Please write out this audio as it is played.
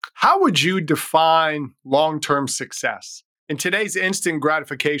How would you define long-term success? In today's instant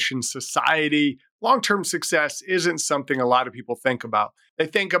gratification society, long-term success isn't something a lot of people think about. They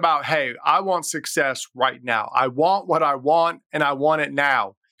think about, hey, I want success right now. I want what I want and I want it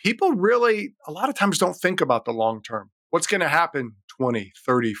now. People really, a lot of times, don't think about the long term. What's going to happen 20,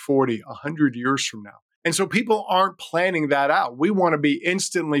 30, 40, 100 years from now? And so people aren't planning that out. We want to be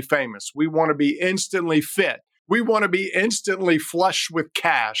instantly famous. We want to be instantly fit. We want to be instantly flush with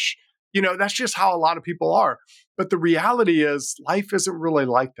cash. That's just how a lot of people are. But the reality is, life isn't really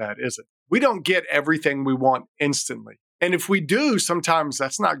like that, is it? We don't get everything we want instantly. And if we do, sometimes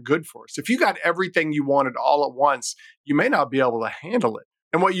that's not good for us. If you got everything you wanted all at once, you may not be able to handle it.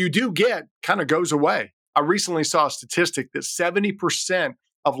 And what you do get kind of goes away. I recently saw a statistic that 70%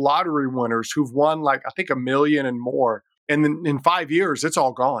 of lottery winners who've won I think $1 million and more, and then in 5 years, it's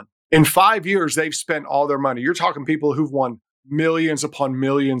all gone. In 5 years, they've spent all their money. You're talking people who've won millions upon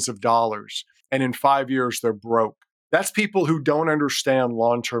millions of dollars, and in 5 years, they're broke. That's people who don't understand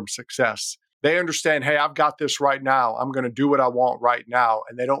long-term success. They understand, hey, I've got this right now. I'm going to do what I want right now.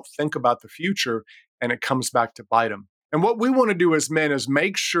 And they don't think about the future, and it comes back to bite them. And what we want to do as men is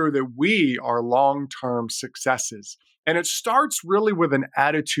make sure that we are long-term successes. And it starts really with an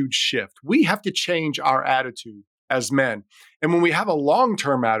attitude shift. We have to change our attitude as men. And when we have a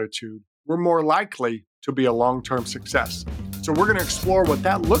long-term attitude, we're more likely to be a long-term success. So we're going to explore what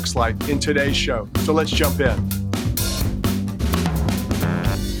that looks like in today's show. So let's jump in.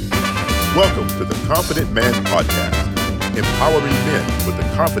 Welcome to the Confident Man Podcast, empowering men with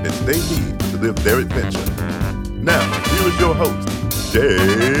the confidence they need to live their adventure. Now, here is your host,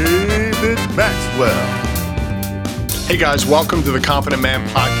 David Maxwell. Hey guys, welcome to the Confident Man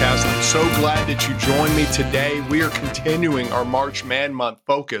Podcast. I'm so glad that you joined me today. We are continuing our March Man Month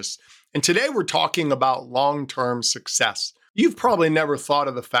focus. And today we're talking about long-term success. You've probably never thought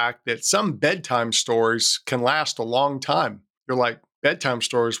of the fact that some bedtime stories can last a long time. You're like, bedtime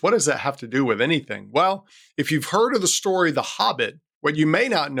stories, what does that have to do with anything? Well, if you've heard of the story The Hobbit, what you may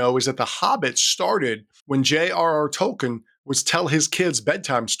not know is that The Hobbit started when J.R.R. Tolkien was tell his kids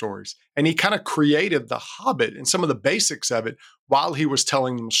bedtime stories. And he kind of created The Hobbit and some of the basics of it while he was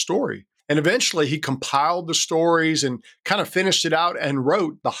telling them a story. And eventually he compiled the stories and kind of finished it out and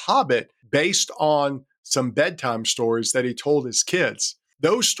wrote The Hobbit based on some bedtime stories that he told his kids.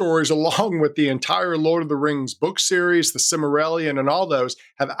 Those stories, along with the entire Lord of the Rings book series, the Silmarillion, and all those,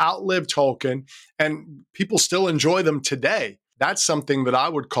 have outlived Tolkien, and people still enjoy them today. That's something that I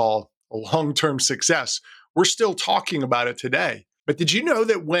would call a long-term success. We're still talking about it today. But did you know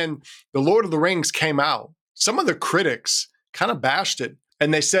that when the Lord of the Rings came out, some of the critics kind of bashed it,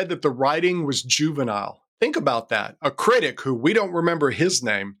 and they said that the writing was juvenile? Think about that. A critic who we don't remember his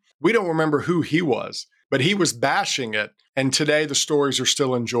name, we don't remember who he was, but he was bashing it. And today the stories are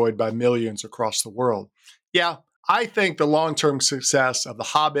still enjoyed by millions across the world. Yeah, I think the long-term success of The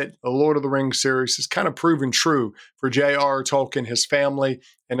Hobbit, the Lord of the Rings series, has kind of proven true for J.R.R. Tolkien, his family,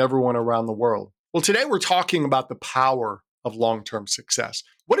 and everyone around the world. Well, today we're talking about the power of long-term success.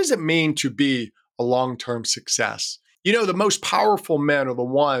 What does it mean to be a long-term success? The most powerful men are the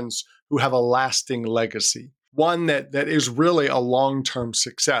ones who have a lasting legacy, one that is really a long-term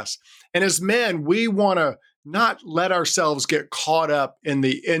success. And as men, we want to not let ourselves get caught up in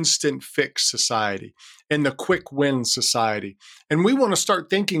the instant fix society, in the quick win society. And we want to start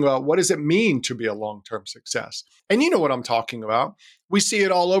thinking about, what does it mean to be a long-term success? And you know what I'm talking about. We see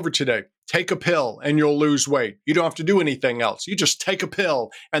it all over today. Take a pill and you'll lose weight. You don't have to do anything else. You just take a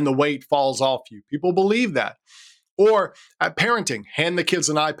pill and the weight falls off you. People believe that. Or at parenting, hand the kids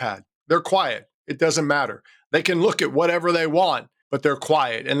an iPad. They're quiet. It doesn't matter. They can look at whatever they want, but they're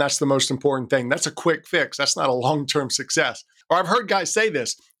quiet. And that's the most important thing. That's a quick fix. That's not a long-term success. Or I've heard guys say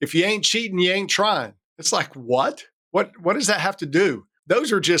this, if you ain't cheating, you ain't trying. It's like, what? What does that have to do?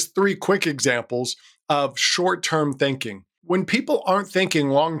 Those are just 3 quick examples of short-term thinking. When people aren't thinking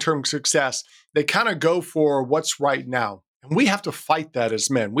long-term success, they kind of go for what's right now. And we have to fight that as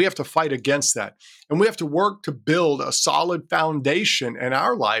men. We have to fight against that. And we have to work to build a solid foundation in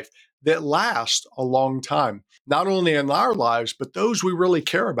our life that lasts a long time, not only in our lives, but those we really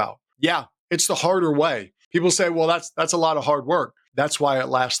care about. Yeah, it's the harder way. People say, well, that's a lot of hard work. That's why it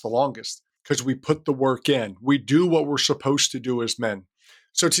lasts the longest, because we put the work in. We do what we're supposed to do as men.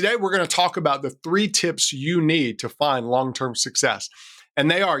 So today we're going to talk about the 3 tips you need to find long-term success. And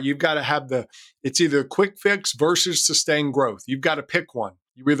they are, you've got to have it's either quick fix versus sustained growth. You've got to pick one.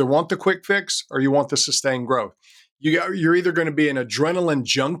 You either want the quick fix or you want the sustained growth. You're either going to be an adrenaline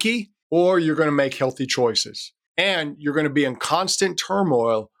junkie or you're going to make healthy choices. And you're going to be in constant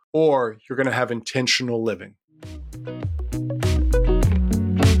turmoil or you're going to have intentional living.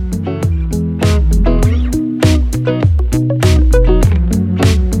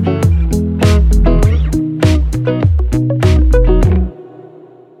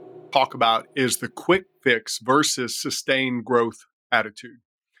 is the quick fix versus sustained growth attitude.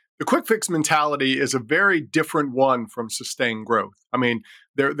 The quick fix mentality is a very different one from sustained growth. I mean,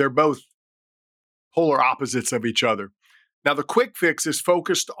 they're both polar opposites of each other. Now, the quick fix is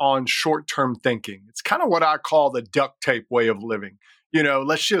focused on short-term thinking. It's kind of what I call the duct tape way of living.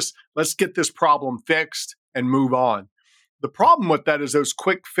 Let's get this problem fixed and move on. The problem with that is those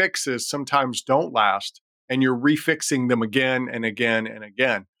quick fixes sometimes don't last, and you're refixing them again and again and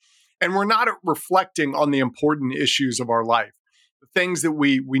again. And we're not reflecting on the important issues of our life, the things that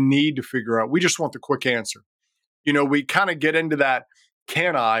we need to figure out. We just want the quick answer. We kind of get into that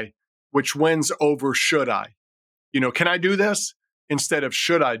can I, which wins over should I. Can I do this instead of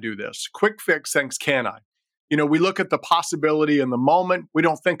should I do this? Quick fix thinks can I. We look at the possibility in the moment. We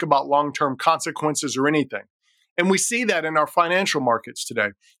don't think about long-term consequences or anything. And we see that in our financial markets today.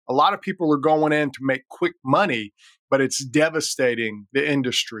 A lot of people are going in to make quick money, but it's devastating the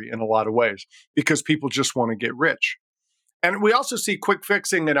industry in a lot of ways because people just want to get rich. And we also see quick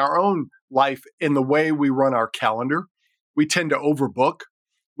fixing in our own life in the way we run our calendar. We tend to overbook.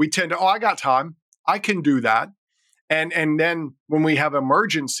 We tend to, I got time. I can do that. And then when we have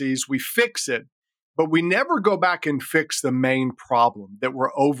emergencies, we fix it, but we never go back and fix the main problem that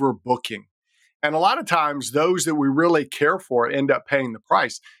we're overbooking. And a lot of times, those that we really care for end up paying the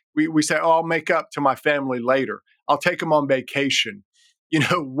price. We say, I'll make up to my family later. I'll take them on vacation.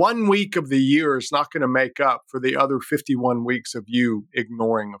 1 week of the year is not going to make up for the other 51 weeks of you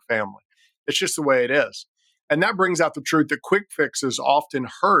ignoring a family. It's just the way it is. And that brings out the truth that quick fixes often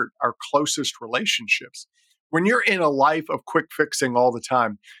hurt our closest relationships. When you're in a life of quick fixing all the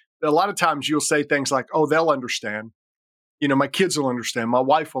time, a lot of times you'll say things like, oh, they'll understand. My kids will understand. My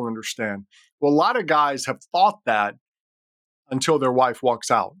wife will understand. Well, a lot of guys have thought that until their wife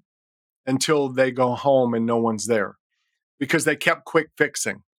walks out, until they go home and no one's there, because they kept quick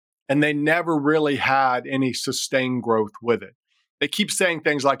fixing and they never really had any sustained growth with it. They keep saying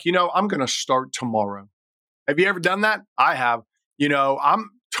things like, I'm going to start tomorrow. Have you ever done that? I have. I'm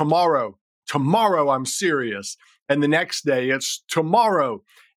tomorrow I'm serious. And the next day it's tomorrow.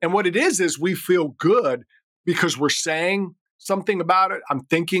 And what it is we feel good because we're saying something about it. I'm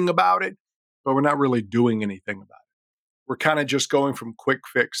thinking about it, but we're not really doing anything about it. We're kind of just going from quick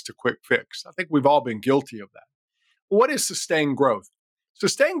fix to quick fix. I think we've all been guilty of that. What is sustained growth?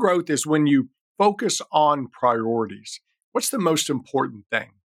 Sustained growth is when you focus on priorities. What's the most important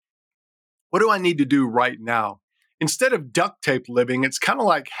thing? What do I need to do right now? Instead of duct tape living, it's kind of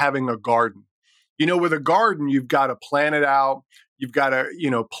like having a garden. With a garden, you've got to plan it out. You've got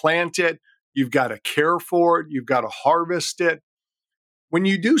to, plant it. You've got to care for it. You've got to harvest it. When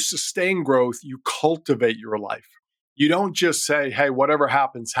you do sustained growth, you cultivate your life. You don't just say, hey, whatever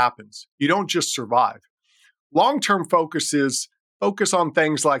happens, happens. You don't just survive. Long-term focus is focus on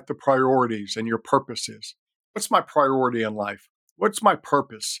things like the priorities and your purposes. What's my priority in life? What's my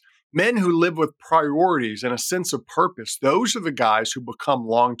purpose? Men who live with priorities and a sense of purpose, those are the guys who become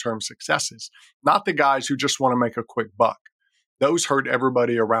long-term successes, not the guys who just want to make a quick buck. Those hurt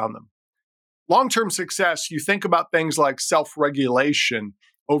everybody around them. Long-term success, you think about things like self-regulation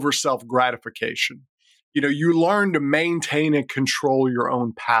over self-gratification. You learn to maintain and control your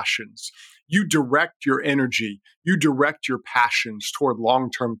own passions. You direct your energy. You direct your passions toward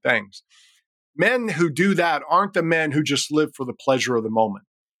long-term things. Men who do that aren't the men who just live for the pleasure of the moment.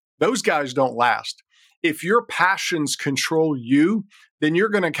 Those guys don't last. If your passions control you, then you're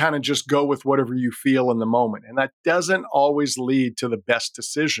going to kind of just go with whatever you feel in the moment. And that doesn't always lead to the best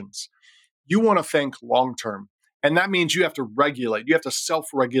decisions. You want to think long-term. And that means you have to regulate. You have to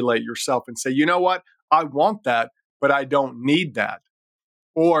self-regulate yourself and say, you know what? I want that, but I don't need that.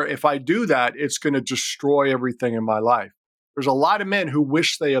 Or if I do that, it's going to destroy everything in my life. There's a lot of men who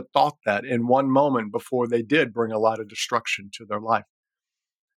wish they had thought that in one moment before they did bring a lot of destruction to their life.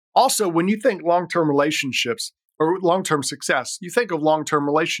 Also, when you think long-term relationships or long-term success, you think of long-term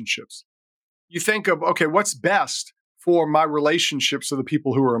relationships. You think of, okay, what's best for my relationships with the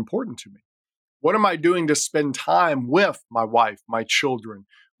people who are important to me? What am I doing to spend time with my wife, my children,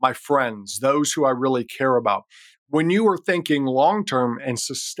 my friends, those who I really care about? When you are thinking long-term and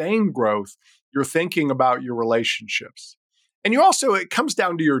sustained growth, you're thinking about your relationships. And it comes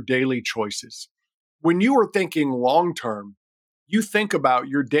down to your daily choices. When you are thinking long-term, you think about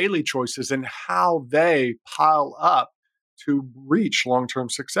your daily choices and how they pile up to reach long-term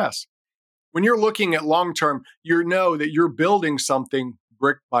success. When you're looking at long-term, you know that you're building something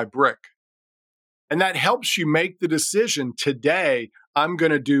brick by brick. And that helps you make the decision today, I'm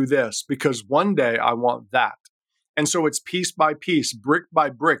going to do this because one day I want that. And so it's piece by piece, brick by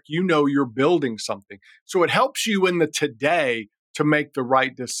brick. You're building something. So it helps you in the today to make the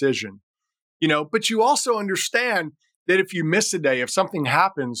right decision. But you also understand that if you miss a day, if something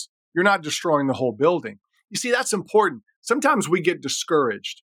happens, you're not destroying the whole building. You see, that's important. Sometimes we get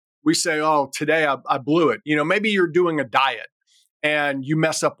discouraged. We say, oh, today I blew it. Maybe you're doing a diet and you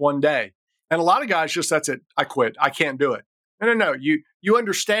mess up one day. And a lot of guys just, that's it. I quit. I can't do it. No. You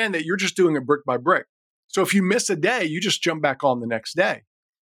understand that you're just doing it brick by brick. So if you miss a day, you just jump back on the next day.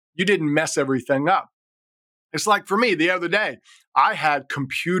 You didn't mess everything up. It's like for me, the other day, I had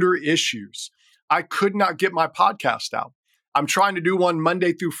computer issues. I could not get my podcast out. I'm trying to do one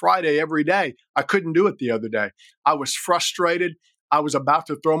Monday through Friday every day. I couldn't do it the other day. I was frustrated. I was about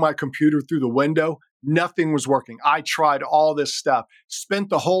to throw my computer through the window. Nothing was working. I tried all this stuff, spent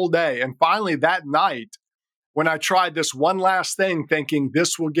the whole day. And finally that night, when I tried this one last thing thinking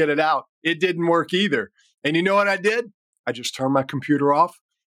this will get it out, it didn't work either. And you know what I did? I just turned my computer off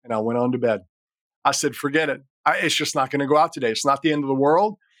and I went on to bed. I said, forget it. It's just not going to go out today. It's not the end of the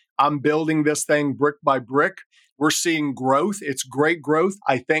world. I'm building this thing brick by brick. We're seeing growth. It's great growth.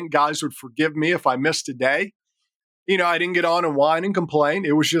 I think guys would forgive me if I missed a day. I didn't get on and whine and complain.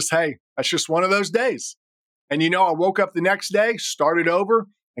 It was just, hey, that's just one of those days. And I woke up the next day, started over,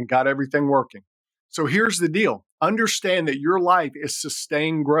 and got everything working. So here's the deal. Understand that your life is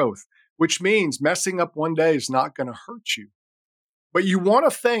sustained growth, which means messing up one day is not going to hurt you. But you want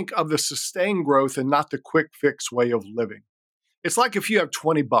to think of the sustained growth and not the quick fix way of living. It's like if you have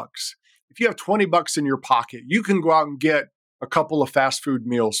 20 bucks. If you have 20 bucks in your pocket, you can go out and get a couple of fast food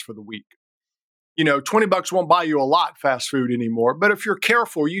meals for the week. 20 bucks won't buy you a lot fast food anymore, but if you're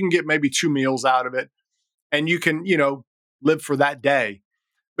careful, you can get maybe 2 meals out of it and you can, live for that day.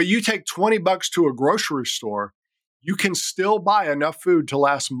 But you take 20 bucks to a grocery store, you can still buy enough food to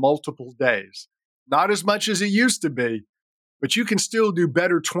last multiple days. Not as much as it used to be, but you can still do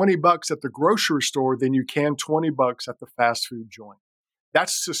better 20 bucks at the grocery store than you can 20 bucks at the fast food joint.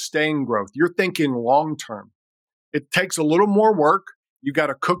 That's sustained growth. You're thinking long term. It takes a little more work. You got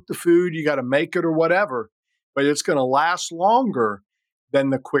to cook the food, you got to make it or whatever, but it's going to last longer than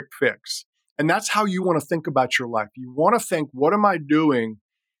the quick fix. And that's how you want to think about your life. You want to think, what am I doing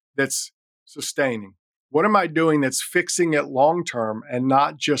that's sustaining? What am I doing that's fixing it long term and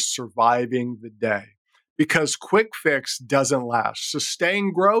not just surviving the day? Because quick fix doesn't last.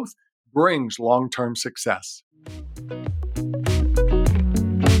 Sustained growth brings long-term success.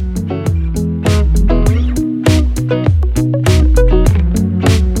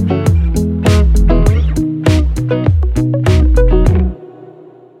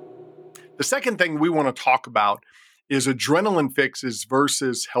 The second thing we want to talk about is adrenaline fixes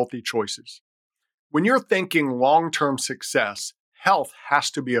versus healthy choices. When you're thinking long-term success, health has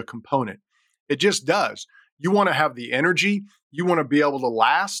to be a component. It just does. You want to have the energy. You want to be able to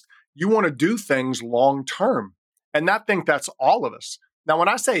last. You want to do things long-term. And I think that's all of us. Now, when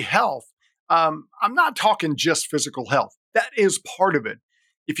I say health, I'm not talking just physical health. That is part of it.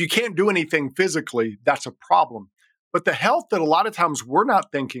 If you can't do anything physically, that's a problem. But the health that a lot of times we're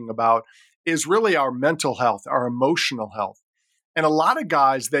not thinking about is really our mental health, our emotional health. And a lot of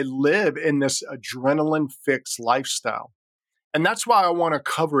guys, they live in this adrenaline fix lifestyle. And that's why I want to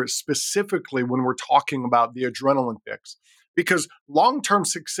cover it specifically when we're talking about the adrenaline fix. Because long-term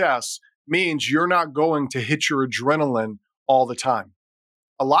success means you're not going to hit your adrenaline all the time.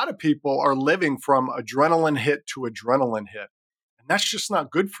 A lot of people are living from adrenaline hit to adrenaline hit. And that's just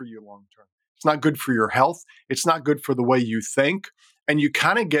not good for you long-term. It's not good for your health. It's not good for the way you think. And you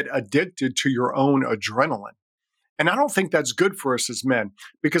kind of get addicted to your own adrenaline. And I don't think that's good for us as men,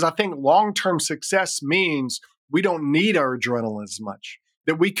 because I think long-term success means we don't need our adrenaline as much,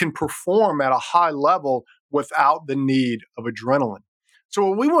 that we can perform at a high level without the need of adrenaline. So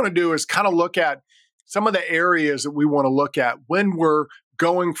what we want to do is kind of look at some of the areas that we want to look at when we're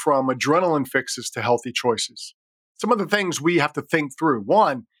going from adrenaline fixes to healthy choices. Some of the things we have to think through.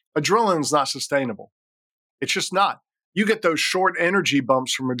 One, adrenaline is not sustainable. It's just not. You get those short energy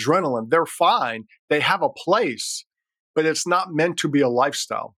bumps from adrenaline. They're fine. They have a place, but it's not meant to be a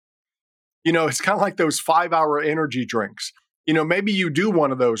lifestyle. It's kind of like those 5-hour energy drinks. Maybe you do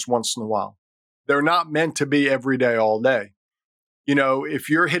one of those once in a while. They're not meant to be every day, all day. If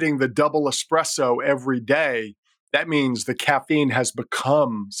you're hitting the double espresso every day, that means the caffeine has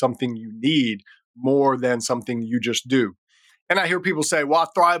become something you need more than something you just do. And I hear people say, well, I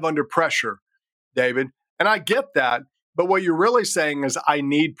thrive under pressure, David. And I get that. But what you're really saying is, I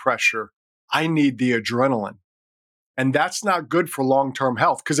need pressure. I need the adrenaline. And that's not good for long-term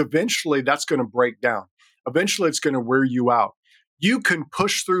health, because eventually that's going to break down. Eventually it's going to wear you out. You can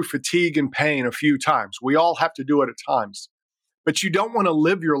push through fatigue and pain a few times. We all have to do it at times. But you don't want to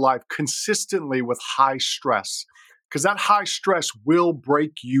live your life consistently with high stress, because that high stress will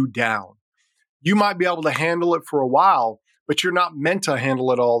break you down. You might be able to handle it for a while, but you're not meant to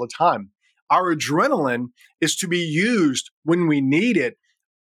handle it all the time. Our adrenaline is to be used when we need it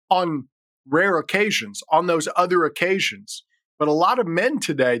on rare occasions, on those other occasions. But a lot of men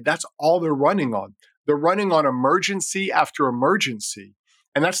today, that's all they're running on. They're running on emergency after emergency.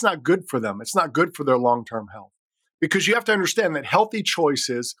 And that's not good for them. It's not good for their long-term health. Because you have to understand that healthy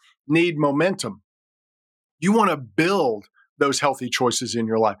choices need momentum. You want to build those healthy choices in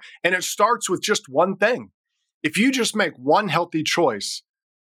your life. And it starts with just one thing. If you just make one healthy choice,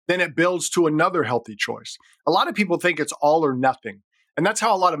 then it builds to another healthy choice. A lot of people think it's all or nothing. And that's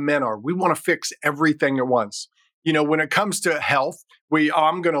how a lot of men are. We want to fix everything at once. When it comes to health,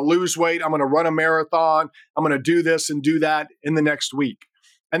 I'm going to lose weight. I'm going to run a marathon. I'm going to do this and do that in the next week.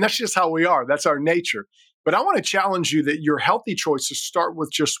 And that's just how we are. That's our nature. But I want to challenge you that your healthy choices start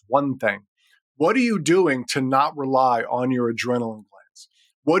with just one thing. What are you doing to not rely on your adrenaline glands?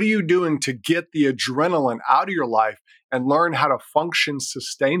 What are you doing to get the adrenaline out of your life and learn how to function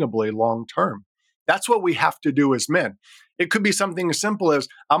sustainably long term? That's what we have to do as men. It could be something as simple as,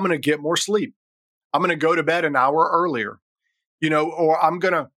 I'm going to get more sleep. I'm going to go to bed an hour earlier, or I'm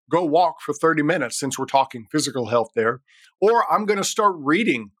going to go walk for 30 minutes since we're talking physical health there, or I'm going to start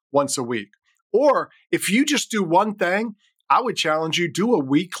reading once a week. Or if you just do one thing, I would challenge you, do a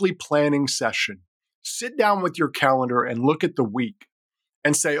weekly planning session. Sit down with your calendar and look at the week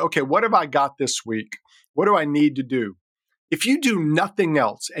and say, okay, what have I got this week? What do I need to do? If you do nothing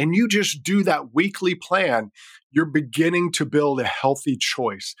else and you just do that weekly plan, you're beginning to build a healthy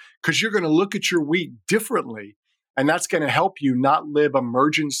choice because you're going to look at your week differently. And that's going to help you not live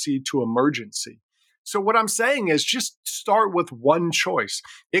emergency to emergency. So what I'm saying is just start with one choice.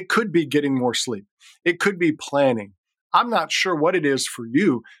 It could be getting more sleep. It could be planning. I'm not sure what it is for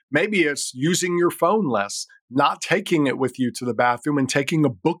you. Maybe it's using your phone less, not taking it with you to the bathroom and taking a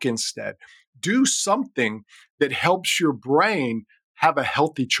book instead. Do something that helps your brain have a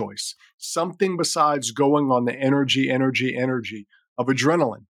healthy choice, something besides going on the energy of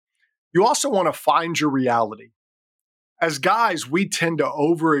adrenaline. You also want to find your reality. As guys, we tend to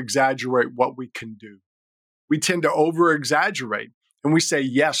over-exaggerate what we can do. We tend to over-exaggerate and we say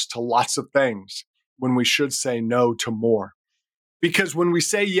yes to lots of things when we should say no to more. Because when we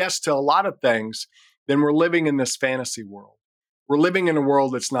say yes to a lot of things, then we're living in this fantasy world. We're living in a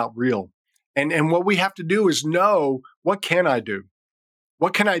world that's not real. And what we have to do is know, what can I do?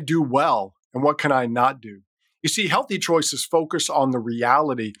 What can I do well? And what can I not do? You see, healthy choices focus on the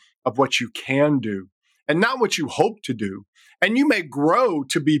reality of what you can do and not what you hope to do. And you may grow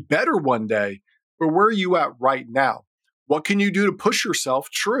to be better one day, but where are you at right now? What can you do to push yourself?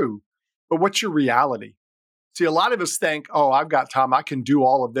 True. But what's your reality? See, a lot of us think, oh, I've got time. I can do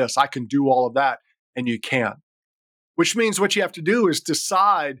all of this. I can do all of that. And you can't. Which means what you have to do is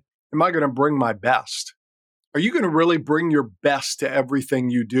decide, am I going to bring my best? Are you going to really bring your best to everything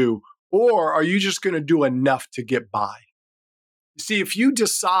you do? Or are you just going to do enough to get by? You see, if you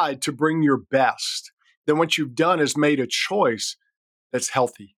decide to bring your best, then what you've done is made a choice that's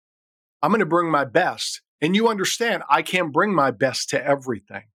healthy. I'm going to bring my best. And you understand, I can't bring my best to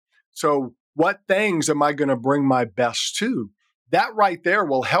everything. So what things am I going to bring my best to? That right there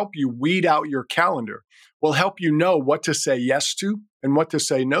will help you weed out your calendar, will help you know what to say yes to and what to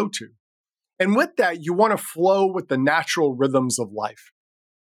say no to. And with that, you want to flow with the natural rhythms of life.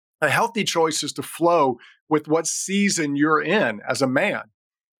 A healthy choice is to flow with what season you're in as a man.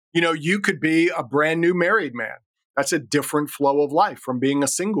 You could be a brand new married man. That's a different flow of life from being a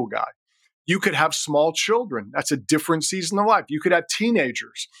single guy. You could have small children. That's a different season of life. You could have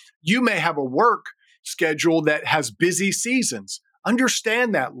teenagers. You may have a work schedule that has busy seasons.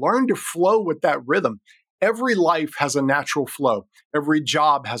 Understand that. Learn to flow with that rhythm. Every life has a natural flow. Every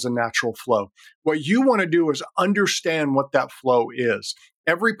job has a natural flow. What you want to do is understand what that flow is.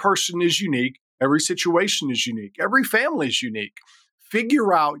 Every person is unique. Every situation is unique. Every family is unique.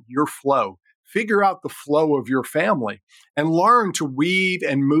 Figure out your flow. Figure out the flow of your family and learn to weave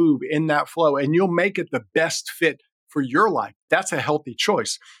and move in that flow, and you'll make it the best fit for your life. That's a healthy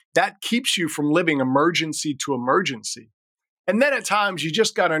choice. That keeps you from living emergency to emergency. And then at times, you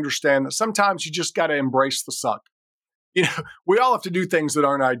just got to understand that sometimes you just got to embrace the suck. We all have to do things that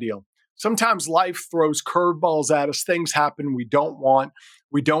aren't ideal. Sometimes life throws curveballs at us. Things happen we don't want,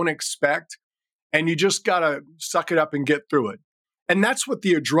 we don't expect, and you just got to suck it up and get through it. And that's what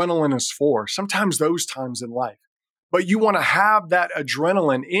the adrenaline is for, sometimes those times in life. But you want to have that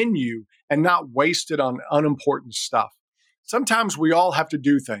adrenaline in you and not waste it on unimportant stuff. Sometimes we all have to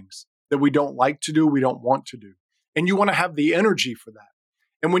do things that we don't like to do, we don't want to do. And you want to have the energy for that.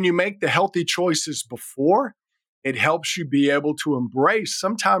 And when you make the healthy choices before, It helps you be able to embrace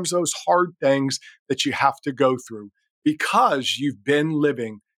sometimes those hard things that you have to go through because you've been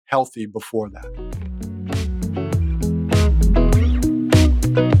living healthy before that.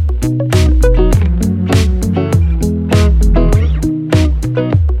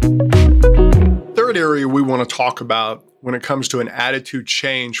 Third area we want to talk about when it comes to an attitude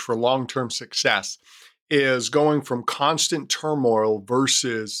change for long-term success is going from constant turmoil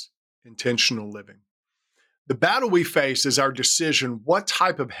versus intentional living. The battle we face is our decision, what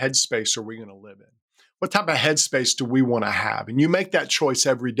type of headspace are we going to live in? What type of headspace do we want to have? And you make that choice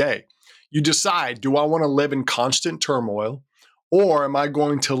every day. You decide, do I want to live in constant turmoil or am I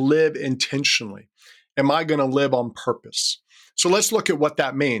going to live intentionally? Am I going to live on purpose? So let's look at what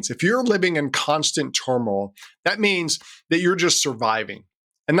that means. If you're living in constant turmoil, that means that you're just surviving.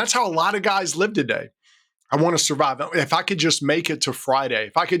 And that's how a lot of guys live today. I want to survive. If I could just make it to Friday,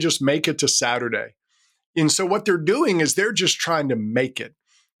 if I could just make it to Saturday. And so what they're doing is they're just trying to make it.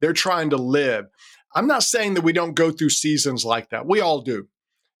 They're trying to live. I'm not saying that we don't go through seasons like that. We all do.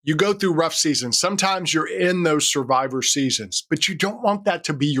 You go through rough seasons. Sometimes you're in those survivor seasons, but you don't want that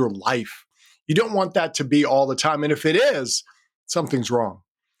to be your life. You don't want that to be all the time. And if it is, something's wrong.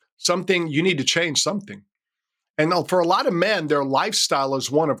 You need to change something. And for a lot of men, their lifestyle is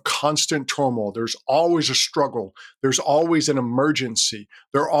one of constant turmoil. There's always a struggle. There's always an emergency.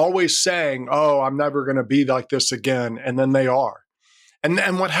 They're always saying, oh, I'm never going to be like this again. And then they are.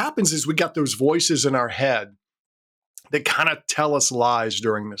 And what happens is we got those voices in our head that kind of tell us lies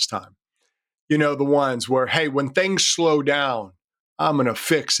during this time. You know, the ones where, hey, when things slow down, I'm going to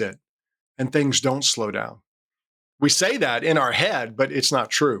fix it. And things don't slow down. We say that in our head, but it's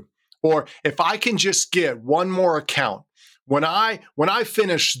not true. Or if I can just get one more account, when I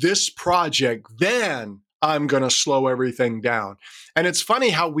finish this project, then I'm going to slow everything down. And it's funny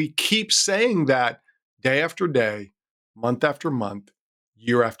how we keep saying that day after day, month after month,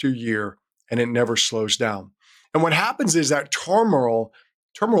 year after year, and it never slows down. And what happens is that turmoil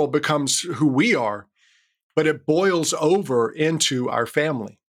becomes who we are, but it boils over into our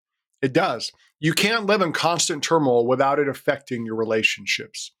family. It does. You can't live in constant turmoil without it affecting your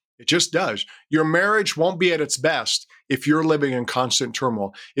relationships. It just does. Your marriage won't be at its best if you're living in constant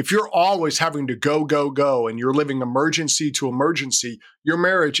turmoil. If you're always having to go, go, go, and you're living emergency to emergency, your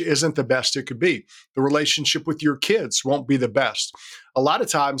marriage isn't the best it could be. The relationship with your kids won't be the best. A lot of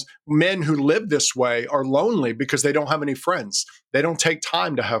times, men who live this way are lonely because they don't have any friends. They don't take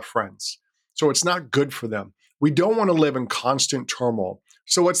time to have friends. So it's not good for them. We don't want to live in constant turmoil.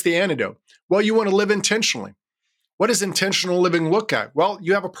 So what's the antidote? Well, you want to live intentionally. What does intentional living look at? Well,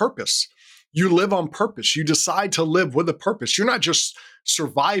 you have a purpose. You live on purpose. You decide to live with a purpose. You're not just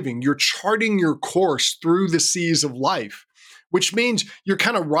surviving. You're charting your course through the seas of life, which means you're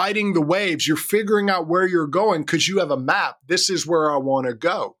kind of riding the waves. You're figuring out where you're going because you have a map. This is where I want to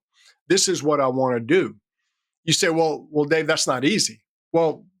go. This is what I want to do. You say, well, Dave, that's not easy.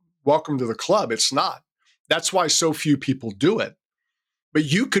 Well, welcome to the club. It's not. That's why so few people do it. But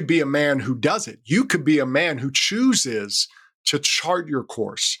you could be a man who does it. You could be a man who chooses to chart your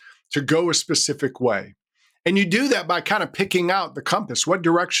course, to go a specific way. And you do that by kind of picking out the compass. What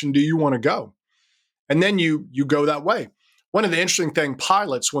direction do you want to go? And then you go that way. One of the interesting things,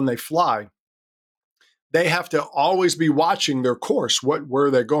 pilots, when they fly, they have to always be watching their course. Where are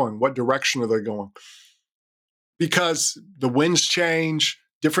they going? What direction are they going? Because the winds change,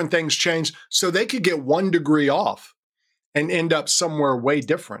 different things change. So they could get 1 degree off and end up somewhere way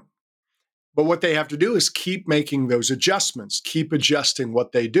different. But what they have to do is keep making those adjustments, keep adjusting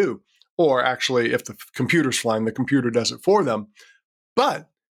what they do. Or actually, if the computer's flying, the computer does it for them. But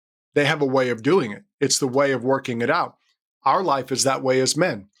they have a way of doing it. It's the way of working it out. Our life is that way as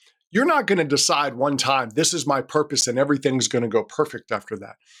men. You're not going to decide one time, this is my purpose and everything's going to go perfect after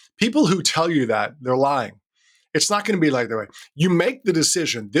that. People who tell you that, they're lying. It's not going to be like that way. You make the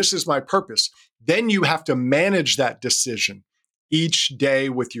decision, this is my purpose. Then you have to manage that decision each day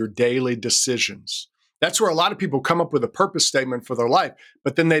with your daily decisions. That's where a lot of people come up with a purpose statement for their life,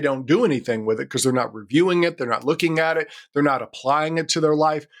 but then they don't do anything with it because they're not reviewing it, they're not looking at it, they're not applying it to their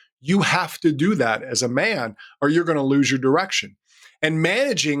life. You have to do that as a man, or you're going to lose your direction. And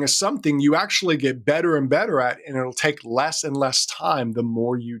managing is something you actually get better and better at, and it'll take less and less time the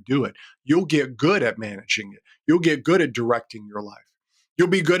more you do it. You'll get good at managing it. You'll get good at directing your life. You'll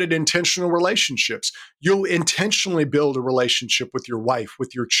be good at intentional relationships. You'll intentionally build a relationship with your wife,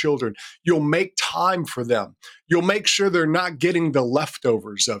 with your children. You'll make time for them. You'll make sure they're not getting the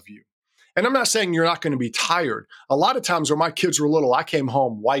leftovers of you. And I'm not saying you're not going to be tired. A lot of times when my kids were little, I came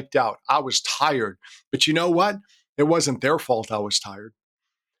home wiped out. I was tired. But you know what? It wasn't their fault I was tired.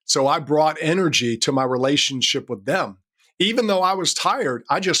 So I brought energy to my relationship with them. Even though I was tired,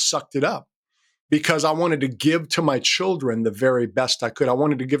 I just sucked it up because I wanted to give to my children the very best I could. I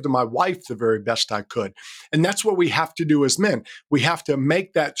wanted to give to my wife the very best I could. And that's what we have to do as men. We have to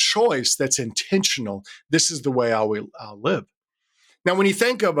make that choice that's intentional. This is the way I'll live. Now, when you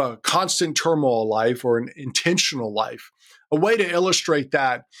think of a constant turmoil life or an intentional life, a way to illustrate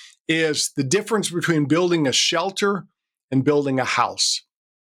that is the difference between building a shelter and building a house.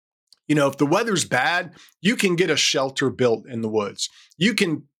 You know, if the weather's bad, you can get a shelter built in the woods. You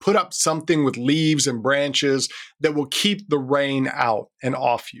can put up something with leaves and branches that will keep the rain out and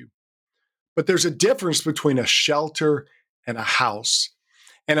off you. But there's a difference between a shelter and a house.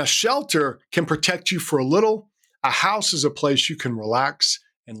 And a shelter can protect you for a little. A house is a place you can relax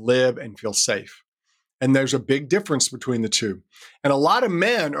and live and feel safe. And there's a big difference between the two. And a lot of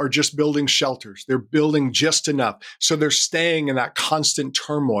men are just building shelters. They're building just enough. So they're staying in that constant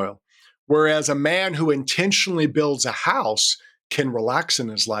turmoil. Whereas a man who intentionally builds a house can relax in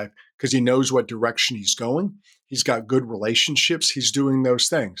his life because he knows what direction he's going. He's got good relationships. He's doing those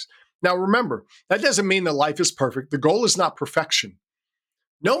things. Now, remember, that doesn't mean that life is perfect. The goal is not perfection.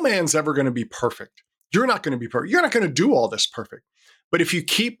 No man's ever going to be perfect. You're not going to be perfect. You're not going to do all this perfect. But if you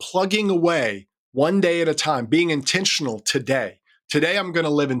keep plugging away one day at a time, being intentional today I'm going to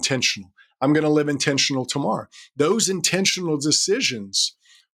live intentional. I'm going to live intentional tomorrow. Those intentional decisions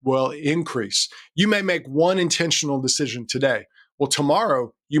will increase. You may make one intentional decision today. Well,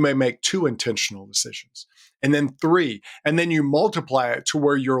 tomorrow you may make 2 intentional decisions, and then 3, and then you multiply it to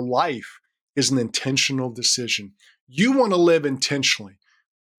where your life is an intentional decision. You want to live intentionally.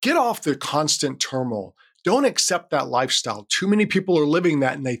 Get off the constant turmoil. Don't accept that lifestyle. Too many people are living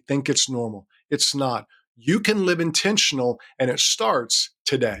that and they think it's normal. It's not. You can live intentional, and it starts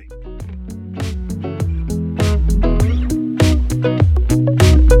today.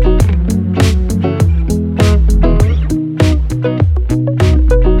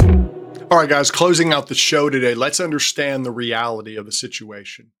 All right, guys, closing out the show today, let's understand the reality of the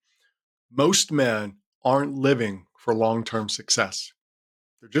situation. Most men aren't living for long-term success.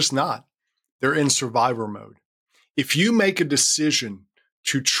 They're just not. They're in survivor mode. If you make a decision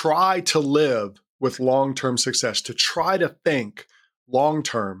to try to live with long-term success, to try to think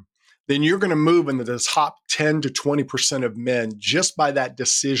long-term, then you're going to move into the top 10 to 20% of men just by that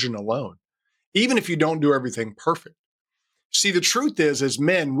decision alone, even if you don't do everything perfect. See, the truth is, as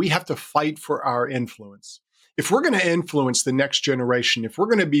men, we have to fight for our influence. If we're going to influence the next generation, if we're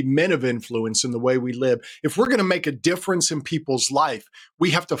going to be men of influence in the way we live, if we're going to make a difference in people's life, we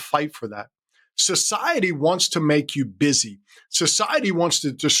have to fight for that. Society wants to make you busy. Society wants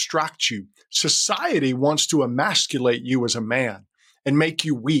to distract you. Society wants to emasculate you as a man and make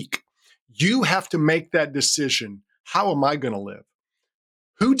you weak. You have to make that decision. How am I going to live?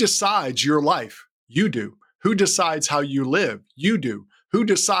 Who decides your life? You do. Who decides how you live? You do. Who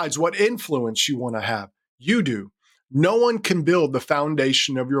decides what influence you want to have? You do. No one can build the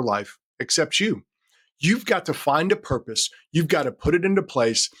foundation of your life except you. You've got to find a purpose. You've got to put it into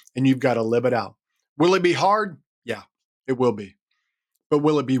place, and you've got to live it out. Will it be hard? Yeah, it will be. But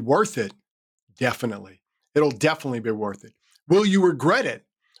will it be worth it? Definitely. It'll definitely be worth it. Will you regret it?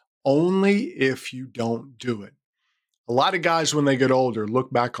 Only if you don't do it. A lot of guys, when they get older,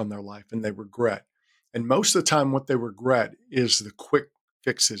 look back on their life and they regret. And most of the time, what they regret is the quick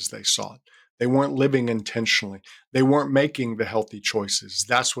fixes they sought. They weren't living intentionally. They weren't making the healthy choices.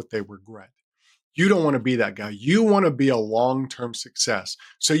 That's what they regret. You don't want to be that guy. You want to be a long-term success.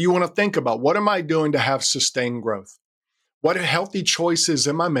 So you want to think about, what am I doing to have sustained growth? What healthy choices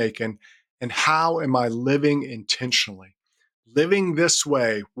am I making? And how am I living intentionally? Living this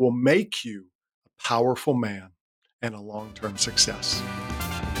way will make you a powerful man and a long-term success.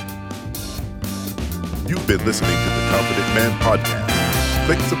 You've been listening to the Confident Man Podcast.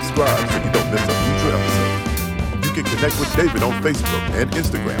 Click subscribe so you don't miss a future episode. You can connect with David on Facebook and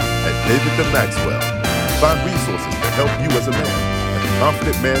Instagram at David the Maxwell. Find resources to help you as a man at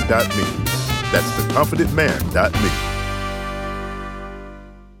theconfidentman.me. That's theconfidentman.me.